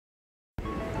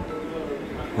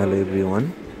Hello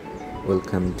everyone,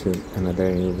 welcome to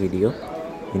another new video.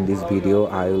 In this video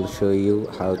I will show you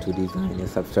how to design a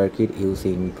subcircuit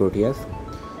using Proteus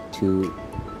to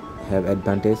have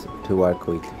advantage to work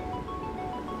with.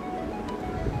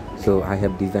 So I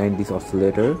have designed this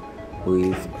oscillator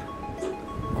which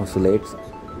oscillates.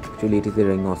 Actually it is a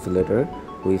ring oscillator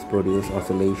which produces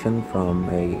oscillation from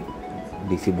a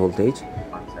DC voltage,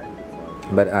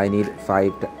 but I need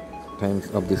 5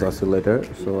 times of this oscillator,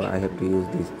 so I have to use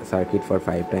this circuit for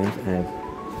 5 times, and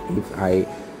if I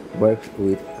work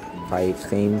with 5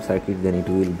 same circuits, then it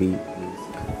will be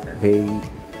very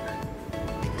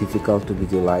difficult to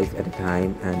visualize at a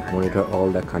time and monitor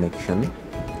all the connection.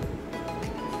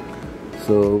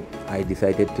 So I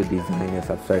decided to design a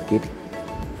subcircuit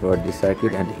for this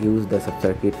circuit and use the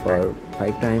subcircuit for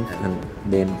 5 times, and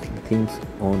then things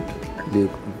won't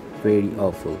look very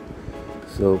awful.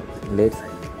 So let's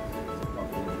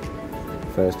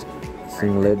first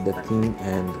simulate the thing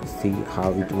and see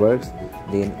how it works.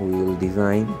 Then we will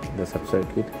design the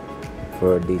subcircuit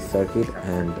for this circuit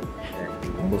and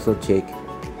also check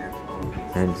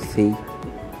and see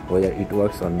whether it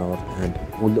works or not, and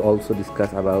we'll also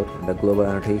discuss about the global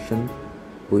annotation,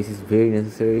 which is very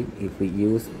necessary if we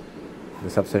use the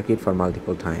subcircuit for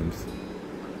multiple times.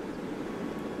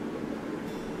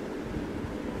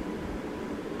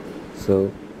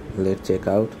 So let's check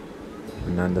out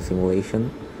and run the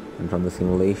simulation, and from the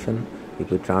simulation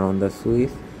if we turn on the switch,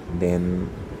 then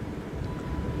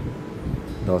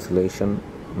the oscillation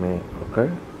may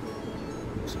occur.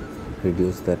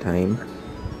 Reduce the time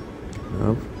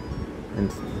now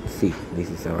and see,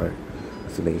 this is our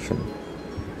oscillation.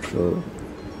 So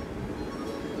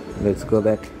let's go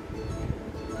back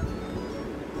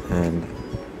and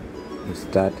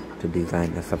start to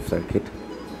design a subcircuit.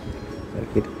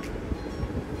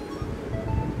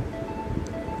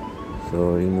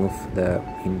 So remove the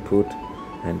input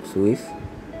and switch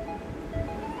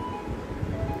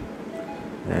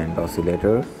and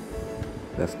oscillator.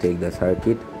 Let's take the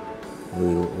circuit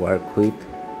we will work with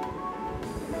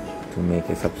to make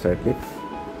a subcircuit.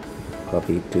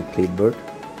 Copy it to clipboard.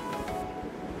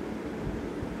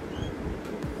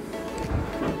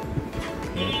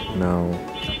 Now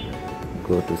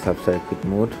go to subcircuit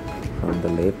mode from the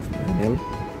left panel.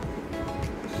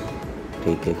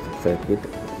 Take a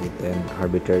subcircuit with an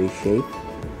arbitrary shape.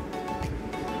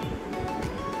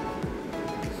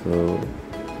 So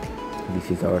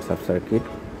this is our subcircuit.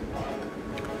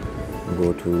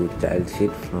 Go to child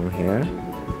sheet from here,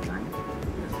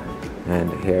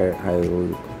 and here I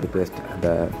will copy paste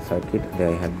the circuit that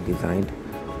I have designed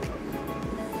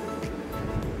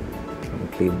on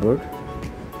clipboard.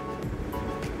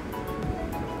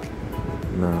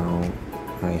 Now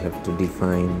I have to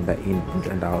define the input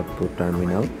and output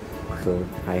terminal. So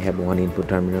I have one input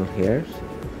terminal here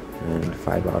and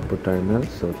 5 output terminals.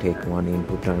 So take one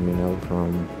input terminal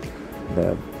from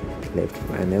the left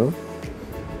panel,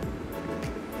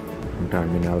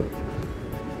 terminal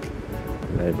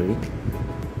library.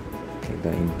 Take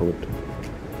the input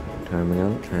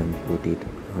terminal and put it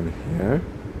on here.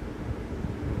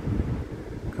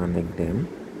 Connect them.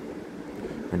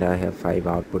 And I have 5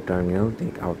 output terminal.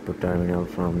 Take output terminal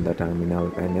from the terminal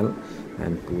panel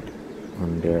and put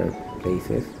on their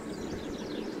places.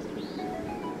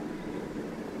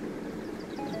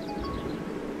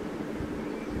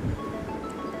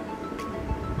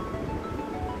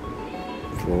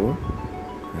 Four,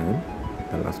 and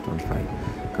the last one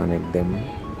 5. Connect them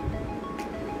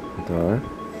with our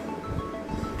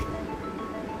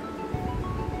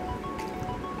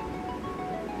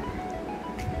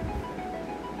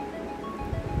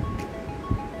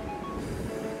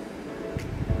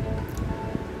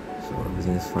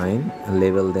is fine.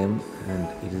 Label them, and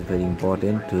it is very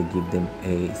important to give them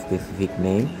a specific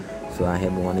name. So I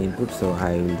have one input, so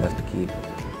I will just keep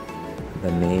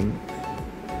the name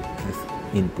as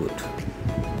input.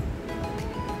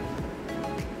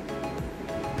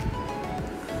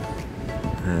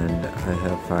 And I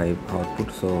have 5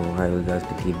 output, so I will just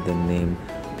give them name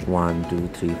 1, 2,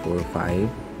 3, 4, 5.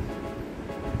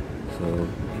 So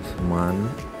it's 1,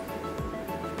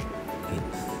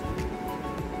 its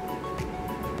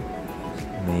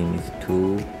name is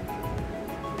 2,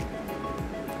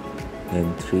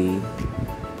 then 3,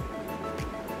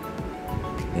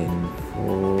 then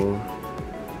 4,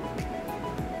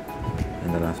 and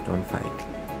the last one 5.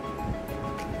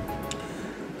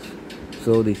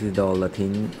 So this is all the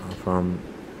thing from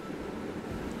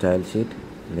child sheet.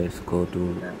 Let's go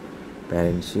to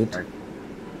parent sheet.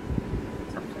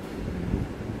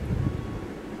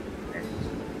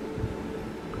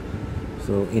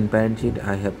 So in parent sheet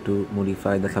I have to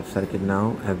modify the subcircuit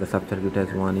now, as the subcircuit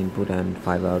has 1 input and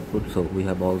 5 output. So we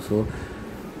have also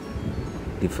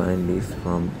defined this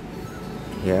from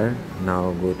here.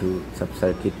 Now go to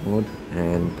subcircuit mode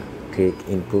and click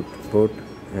input port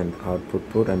and output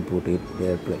port and put it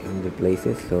there in the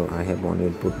places. So I have one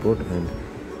input port and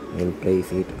I will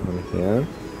place it on here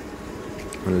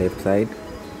on left side.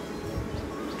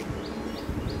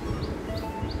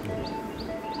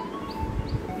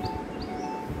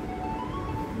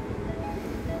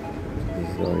 This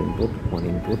is our input, one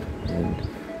input, and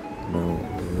now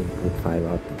we will put 5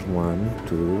 output. 1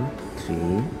 2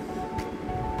 3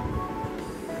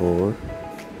 4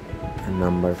 and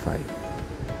number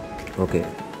 5. Okay,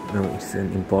 now it's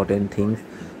an important thing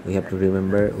we have to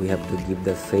remember. We have to give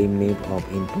the same name of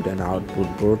input and output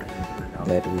port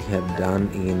that we have done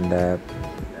in the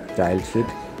child sheet.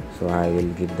 So I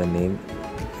will give the name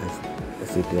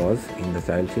as it was in the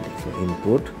child sheet. So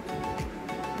input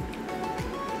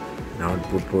and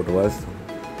output port was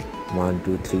 1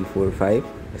 2 3 4 5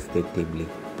 respectively.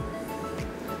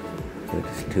 So it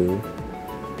is 2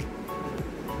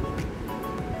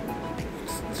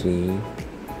 3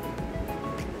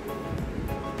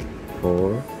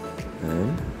 4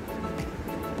 and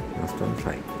last one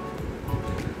 5.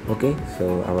 Okay,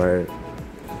 so our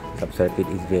subcircuit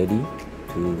is ready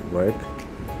to work.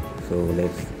 So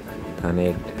let's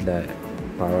connect the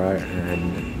power and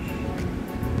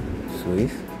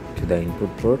switch to the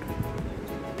input port,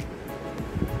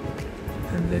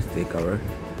 and let's take our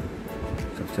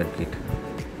subcircuit.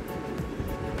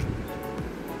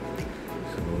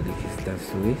 So this is the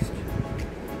switch,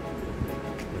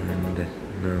 and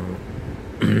now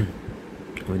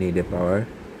we need a power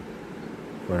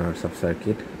for our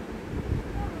subcircuit.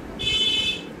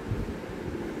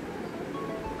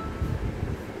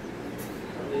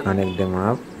 Connect them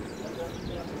up,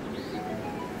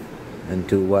 and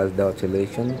to watch the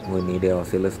oscillation we need a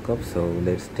oscilloscope. So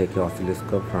let's take a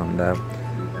oscilloscope from the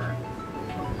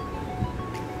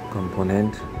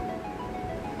component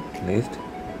list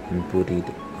and put it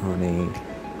on a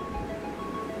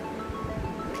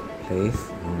place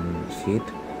on sheet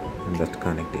and just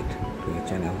connect it to a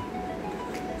channel.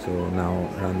 So now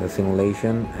run the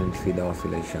simulation and see the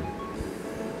oscillation.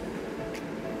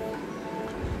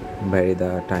 Vary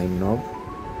the time knob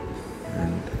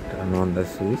and turn on the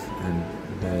switch, and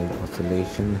there is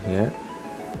oscillation here.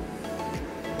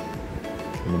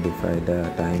 Modify the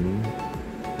timing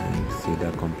and see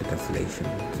the complete oscillation.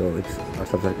 So it's our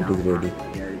subcircuit is ready.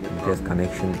 It has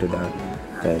connection to the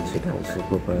child sheet also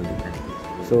properly.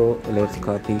 So let's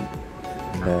copy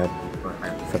the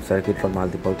subcircuit for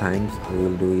multiple times. We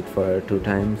will do it for 2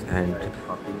 times and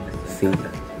see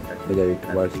whether it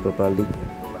works properly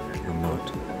or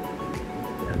not.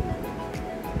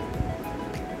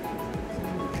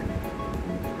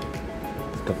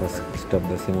 Stop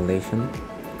the simulation.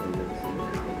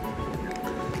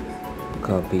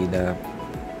 Copy the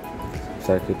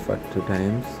circuit for 2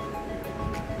 times.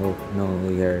 Oh no,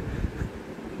 we are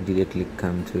directly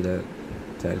come to the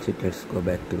child sheet. Let's go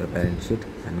back to the parent sheet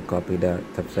and copy the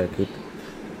subcircuit,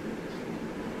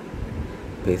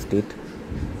 paste it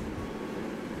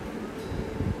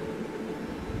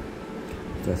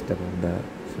just above the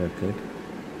circuit.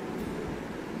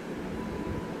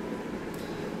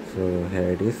 So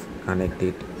here it is. Connect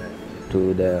it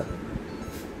to the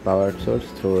power source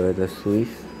through the switch.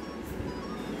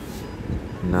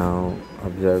 Now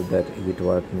observe that is it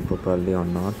working properly or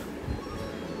not.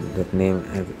 That name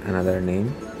has another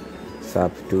name,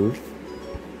 sub2.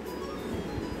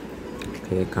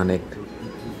 Okay, connect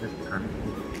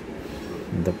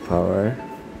the power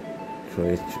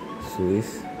through its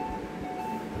switch,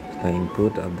 the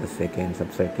input of the second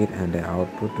subcircuit and the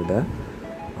output to the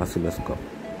oscilloscope.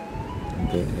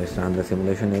 Okay, let's run the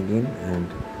simulation again and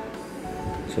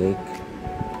check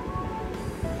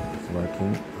it's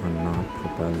working or not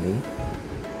properly.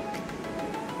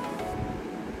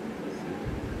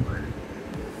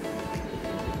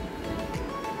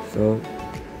 So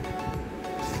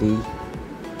see,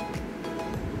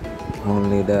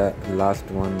 only the last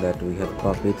one that we have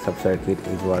copied subcircuit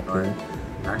is working.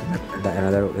 The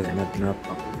another is not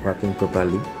working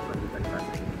properly.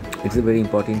 It's a very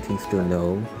important thing to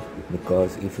know,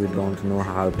 because if you don't know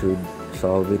how to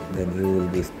solve it, then you will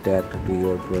be stuck to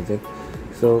your project.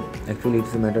 So actually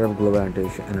it's a matter of global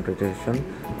annotation.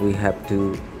 We have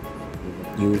to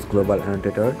use global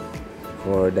annotator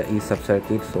for the each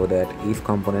subcircuit, so that each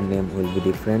component name will be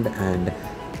different, and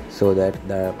so that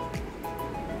the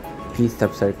each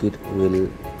subcircuit will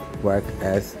work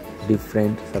as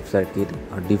different subcircuit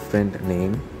or different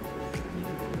name.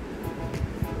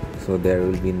 So so there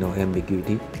will be no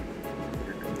ambiguity.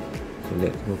 So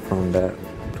let's go from the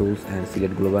tools and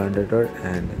select global annotator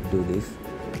and do this.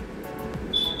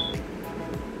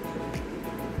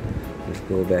 Let's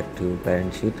go back to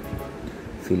parent sheet,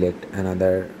 select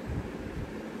another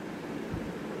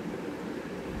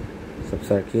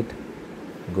subcircuit,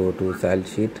 go to child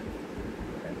sheet,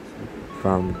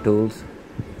 from tools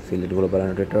select global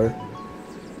annotator,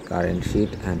 current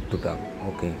sheet and total.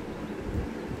 Okay,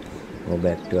 go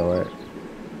back to our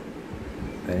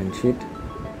parent sheet.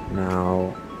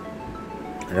 Now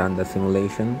run the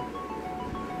simulation.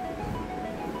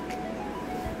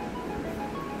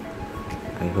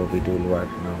 I hope it will work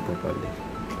now properly.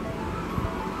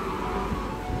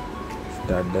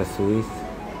 Start the switch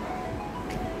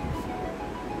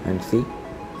and see,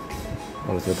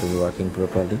 also it is working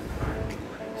properly.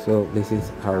 So this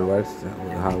is how it works,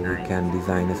 how we can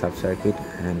design a subcircuit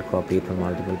and copy it from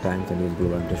multiple times and use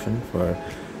global annotation for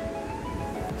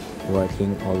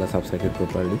working all the subcircuit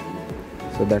properly.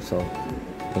 So that's all.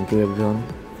 Thank you everyone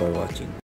for watching.